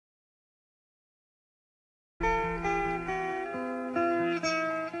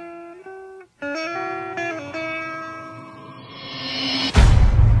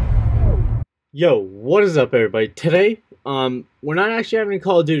Yo, what is up everybody? Today, we're not actually having a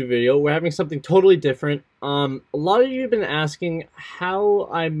Call of Duty video, we're having something totally different. A lot of you have been asking how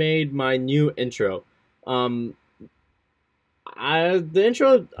I made my new intro. Um, the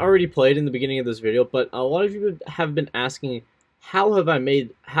intro already played in the beginning of this video, but a lot of you have been asking how have I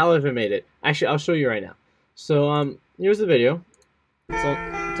made it? Actually, I'll show you right now. So, here's the video.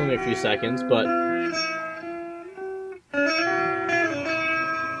 It's only a few seconds, but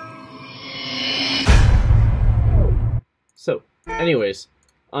so, anyways,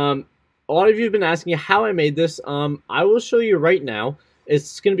 a lot of you have been asking how I made this. I will show you right now.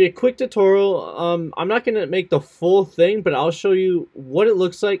 It's going to be a quick tutorial. I'm not going to make the full thing, but I'll show you what it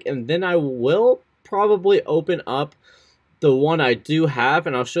looks like, and then I will probably open up the one I do have,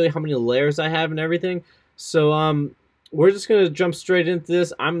 and I'll show you how many layers I have and everything. So, we're just going to jump straight into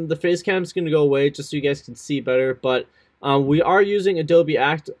this. The face cam's going to go away just so you guys can see better, but we are using Adobe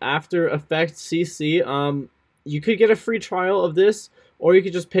After Effects CC. You could get a free trial of this, or you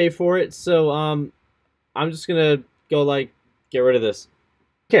could just pay for it. So I'm just gonna go get rid of this.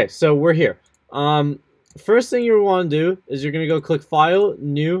 Okay, so we're here. First thing you want to do is you're gonna go click File,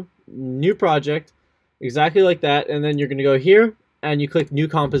 New Project, exactly like that, and then you're gonna go here and you click New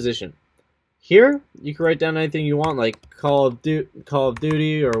Composition. Here you can write down anything you want, like Call of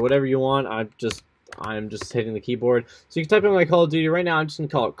Duty or whatever you want. I'm just hitting the keyboard, so you can type in like Call of Duty. Right now I'm just gonna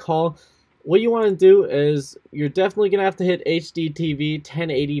call it Call. What you want to do is you're definitely going to have to hit HDTV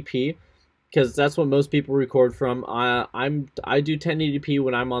 1080p because that's what most people record from. I do 1080p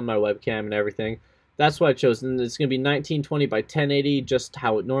when I'm on my webcam and everything. That's what I chose, and it's going to be 1920 by 1080, just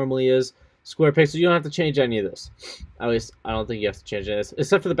how it normally is. Square pixels. You don't have to change any of this. At least I don't think you have to change any of this,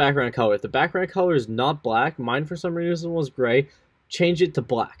 except for the background color. If the background color is not black, mine for some reason was gray, change it to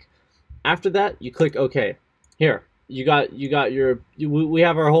black. After that, you click OK. Here. We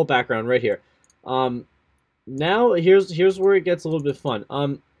have our whole background right here. Now here's where it gets a little bit fun.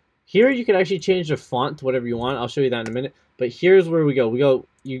 Here you can actually change the font to whatever you want. I'll show you that in a minute. But here's where we go.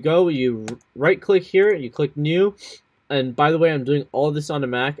 You right click here, you click new. And by the way, I'm doing all this on a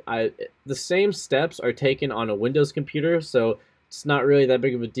Mac. The same steps are taken on a Windows computer, so it's not really that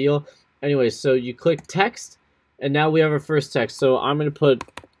big of a deal. Anyway, so you click text, and now we have our first text. So I'm gonna put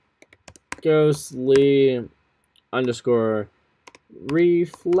ghostly underscore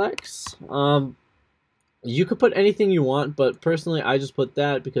reflex. You could put anything you want, but personally I just put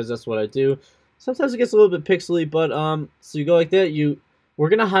that because that's what I do. Sometimes it gets a little bit pixely, but so you go like that. We're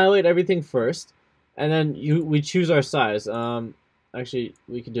gonna highlight everything first, and then we choose our size. Actually,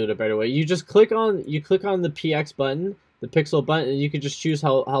 we can do it a better way. You click on the PX button, the pixel button, and you can just choose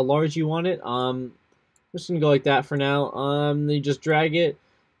how large you want it. I'm just gonna go like that for now. Then you just drag it.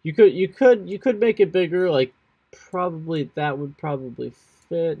 You could make it bigger, like that would probably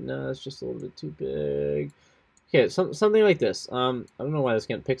fit. No, it's just a little bit too big. Okay, something like this. I don't know why this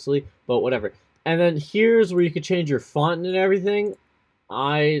getting pixely, but whatever. And then here's where you could change your font and everything.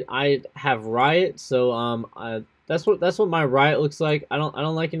 I have Riot, so that's what my Riot looks like. I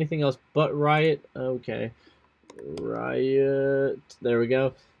don't like anything else but Riot. Okay, Riot. There we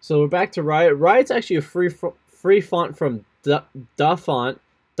go. So we're back to Riot. Riot's actually a free font from DaFont.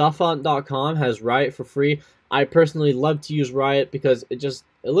 DaFont.com has Riot for free. I personally love to use Riot because it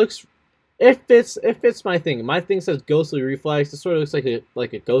fits my thing. My thing says Ghostly Reflex. It sort of looks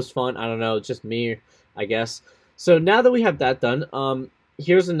like a ghost font. I don't know. It's just me, I guess. So now that we have that done,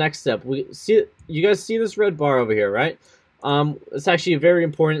 here's the next step. You guys see this red bar over here, right? It's actually very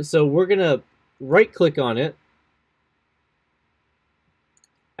important. So we're gonna right click on it.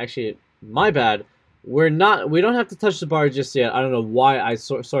 Actually, my bad. We don't have to touch the bar just yet. I don't know why.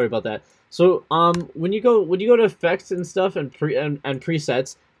 Sorry about that. So when you go to effects and stuff and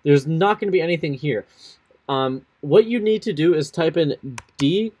presets, there's not going to be anything here. What you need to do is type in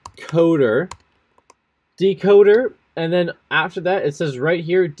decoder, and then after that it says right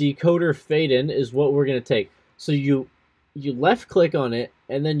here decoder fade in is what we're going to take. So you left click on it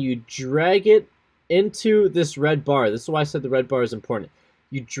and then you drag it into this red bar. This is why I said the red bar is important.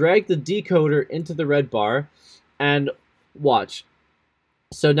 You drag the decoder into the red bar and watch.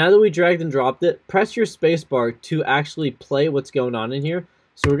 So now that we dragged and dropped it, press your space bar to actually play what's going on in here.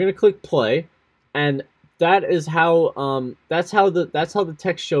 So we're gonna click play, and that is how that's how the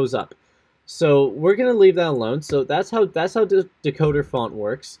text shows up. So we're gonna leave that alone. So that's how the decoder font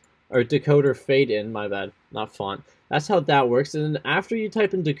works, or decoder fade in. My bad, not font. That's how that works. And then after you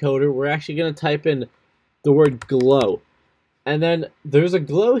type in decoder, we're actually gonna type in the word glow. And then there's a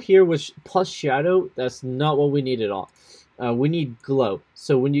glow here, which plus shadow. That's not what we need at all. We need glow.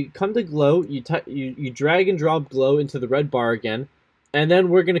 So when you come to glow, you drag and drop glow into the red bar again, and then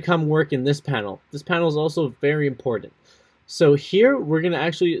we're going to come work in this panel. This panel is also very important. So here we're going to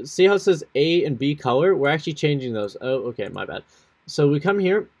actually see how it says A and B color. We're actually changing those. Oh, okay, my bad. So we come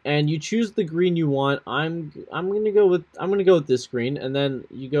here and you choose the green you want. I'm going to go with this green, and then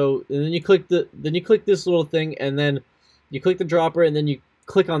you go and then you click this little thing, and then you click the dropper, and then you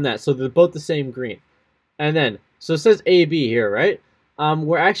click on that. So they're both the same green. And then so it says AB here, right?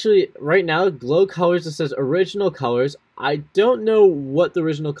 We're actually, right now, glow colors, it says original colors. I don't know what the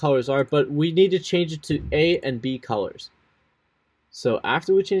original colors are, but we need to change it to A and B colors. So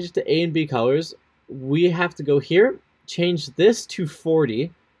after we change it to A and B colors, we have to go here, change this to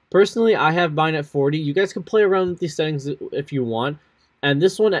 40. Personally, I have mine at 40. You guys can play around with these settings if you want. And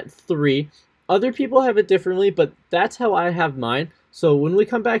this one at 3. Other people have it differently, but that's how I have mine. So when we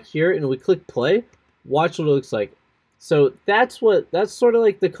come back here and we click play, watch what it looks like. So that's sort of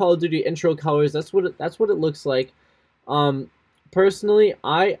like the Call of Duty intro colors. That's what it looks like. Personally,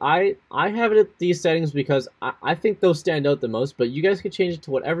 I have it at these settings because I think those stand out the most. But you guys can change it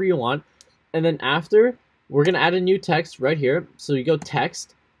to whatever you want. And then after, we're gonna add a new text right here. So you go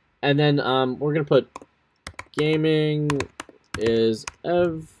text, and then we're gonna put gaming is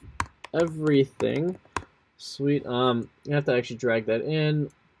everything. Sweet. You have to actually drag that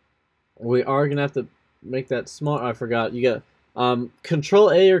in. We are gonna have to make that small. I forgot. You get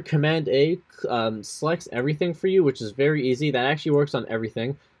Control A or Command A selects everything for you, which is very easy. That actually works on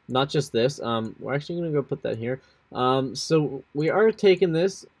everything, not just this. We're actually gonna go put that here. So we are taking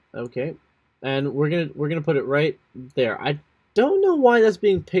this, okay, and we're gonna put it right there. I don't know why that's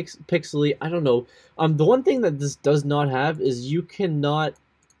being pixely. I don't know. The one thing that this does not have is you cannot.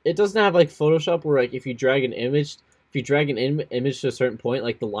 It doesn't have like Photoshop where like if you drag an image. If you drag an image to a certain point,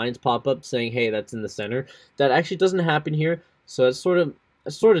 like the lines pop up saying, "Hey, that's in the center." That actually doesn't happen here, so it sort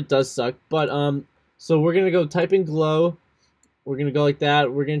of does suck. But so we're gonna go type in glow. We're gonna go like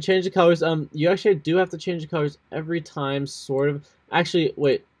that. We're gonna change the colors. You actually do have to change the colors every time, sort of. Actually,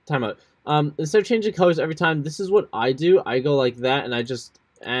 wait, time out. Instead of changing colors every time, this is what I do. I go like that,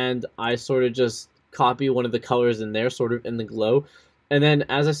 and I sort of just copy one of the colors in there, sort of in the glow. And then,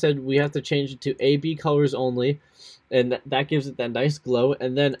 as I said, we have to change it to AB colors only. And that gives it that nice glow.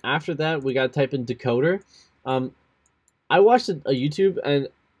 And then after that, we gotta type in decoder. I watched a YouTube and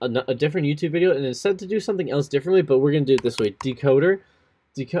a different YouTube video, and it said to do something else differently, but we're gonna do it this way: decoder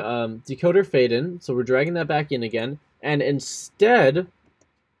fade in. So we're dragging that back in again, and instead,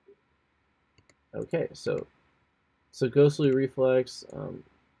 okay, so ghostly reflex.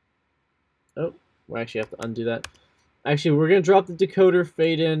 Oh, we actually have to undo that. Actually, we're gonna drop the decoder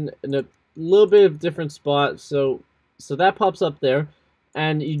fade in a little bit of different spot. So that pops up there,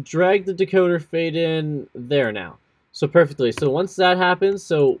 and you drag the decoder fade in there now. So perfectly. So once that happens,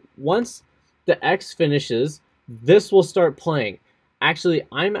 so once the X finishes, this will start playing. Actually,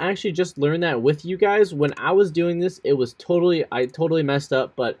 I'm actually just learned that with you guys. When I was doing this, it was I totally messed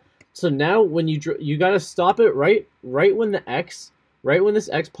up. But so now when you gotta stop it right when this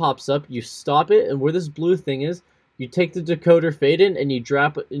X pops up, you stop it, and where this blue thing is, you take the decoder fade in and you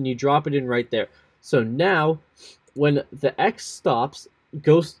drop it in right there. So now, when the X stops,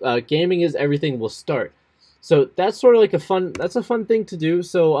 gaming is everything will start. So that's sort of like a fun thing to do.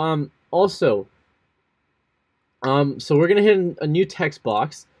 So also, so we're gonna hit a new text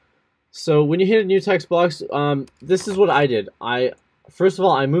box. So when you hit a new text box, this is what I did. First of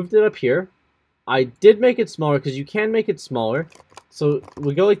all, I moved it up here. I did make it smaller because you can make it smaller. So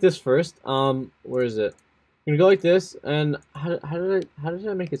we go like this first. Where is it? We're gonna go like this, and how did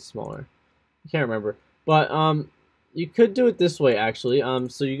I make it smaller? I can't remember. But you could do it this way actually.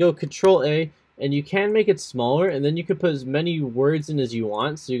 So you go Control A, and you can make it smaller, and then you can put as many words in as you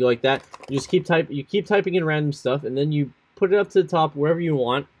want. So you go like that. You just keep typing in random stuff, and then you put it up to the top wherever you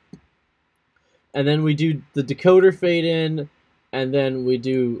want. And then we do the decoder fade in, and then we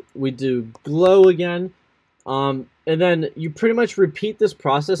do glow again. And then you pretty much repeat this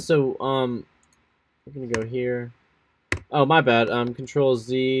process. So we're gonna go here. Oh, my bad. Control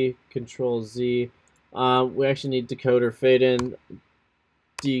Z. We actually need decoder fade in,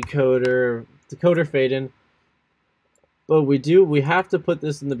 decoder fade in. But we have to put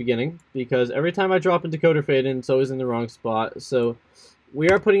this in the beginning because every time I drop a decoder fade in, it's always in the wrong spot. So we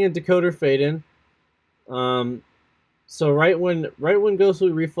are putting a decoder fade in. So right when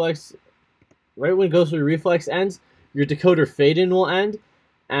ghostly reflex ends, your decoder fade in will end,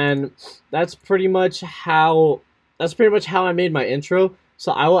 and that's pretty much how I made my intro.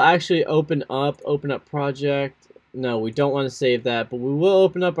 So I will actually open up project. No, we don't want to save that, but we will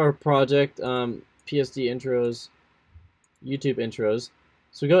open up our project, PSD intros, YouTube intros.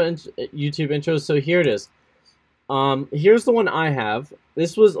 So we go into YouTube intros. So here it is. Here's the one I have.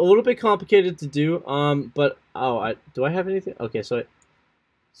 This was a little bit complicated to do, but do I have anything? Okay, so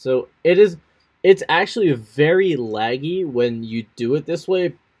it's actually very laggy when you do it this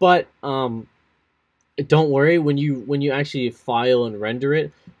way, but don't worry, when you actually file and render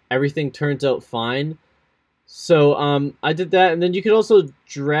it, everything turns out fine. So I did that, and then you could also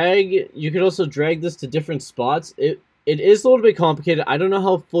drag this to different spots. It is a little bit complicated. I don't know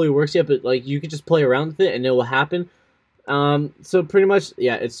how it fully works yet, but like you could just play around with it and it will happen. So pretty much,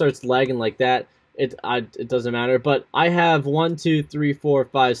 yeah, it starts lagging like that. It doesn't matter. But I have 1, 2, 3, 4,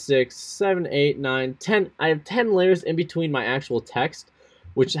 5, 6, 7, 8, 9, 10. I have 10 layers in between my actual text,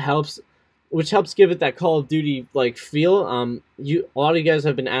 which helps give it that Call of Duty like feel. A lot of you guys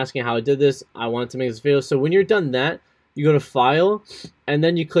have been asking how I did this. I wanted to make this video. So when you're done that, you go to File, and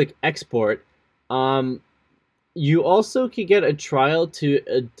then you click Export. You also could get a trial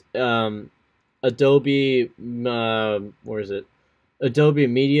to Adobe, where is it? Adobe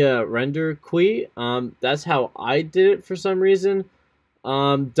Media Render Qui. That's how I did it for some reason.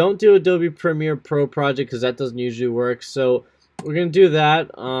 Don't do Adobe Premiere Pro project because that doesn't usually work. So we're gonna do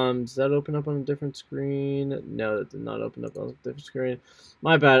that. Does that open up on a different screen? No, that did not open up on a different screen.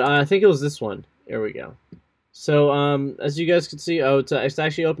 My bad. I think it was this one. There we go. So as you guys can see, it's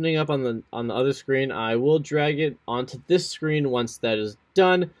actually opening up on the other screen. I will drag it onto this screen once that is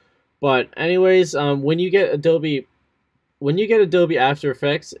done. But anyways, when you get Adobe After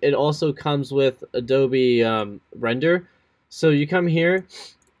Effects, it also comes with Adobe Render. So you come here,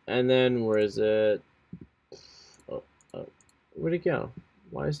 and then where is it? Where'd it go?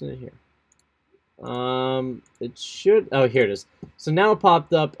 Why isn't it here? It should. Oh, here it is. So now it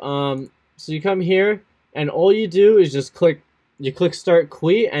popped up. So you come here. And all you do is just click Start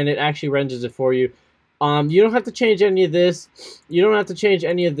Qui, and it actually renders it for you. You don't have to change any of this. You don't have to change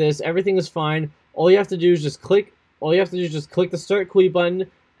any of this. Everything is fine. All you have to do is just click the Start Qui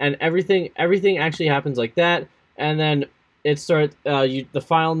button, and everything actually happens like that. And then it starts the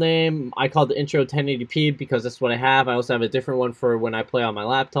file name. I called the intro 1080p because that's what I have. I also have a different one for when I play on my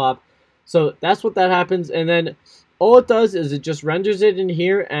laptop. So that's what that happens, and then all it does is it just renders it in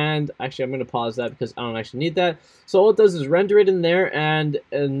here, and actually I'm going to pause that because I don't actually need that. So all it does is render it in there, and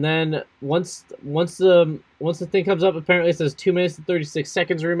then once the thing comes up, apparently it says 2 minutes and 36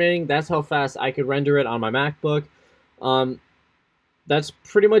 seconds remaining. That's how fast I could render it on my MacBook. That's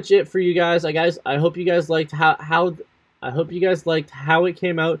pretty much it for you guys. I hope you guys liked how it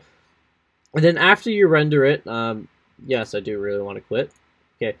came out. And then after you render it, yes, I do really want to quit.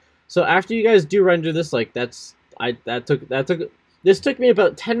 Okay, so after you guys do render this, like this took me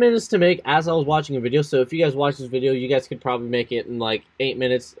about 10 minutes to make as I was watching a video. So if you guys watch this video, you guys could probably make it in like 8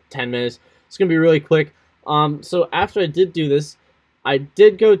 minutes, 10 minutes. It's gonna be really quick. So after I did do this, I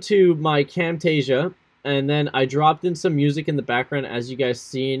did go to my Camtasia, and then I dropped in some music in the background, as you guys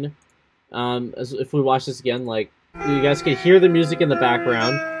seen. As if we watch this again, like you guys could hear the music in the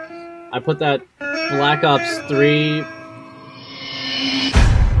background. I put that Black Ops 3.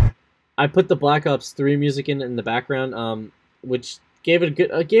 I put the Black Ops 3 music in the background, which gave it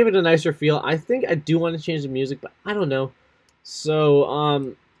a nicer feel. I think I do want to change the music, but I don't know.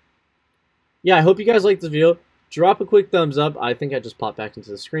 So yeah, I hope you guys liked this video. Drop a quick thumbs up. I think I just popped back into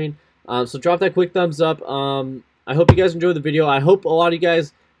the screen. So drop that quick thumbs up. I hope you guys enjoyed the video. I hope a lot of you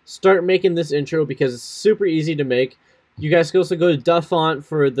guys start making this intro because it's super easy to make. You guys can also go to Duff Font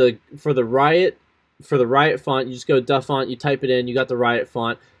for the Riot font. You just go to Duff Font, you type it in, you got the Riot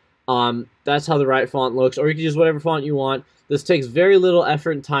font. That's how the Riot font looks, or you can use whatever font you want. This takes very little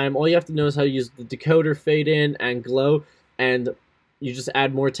effort and time. All you have to know is how to use the decoder, fade in, and glow, and you just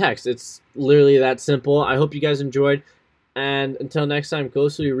add more text. It's literally that simple. I hope you guys enjoyed, and until next time,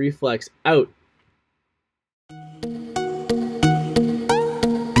 Ghostly Reflex out.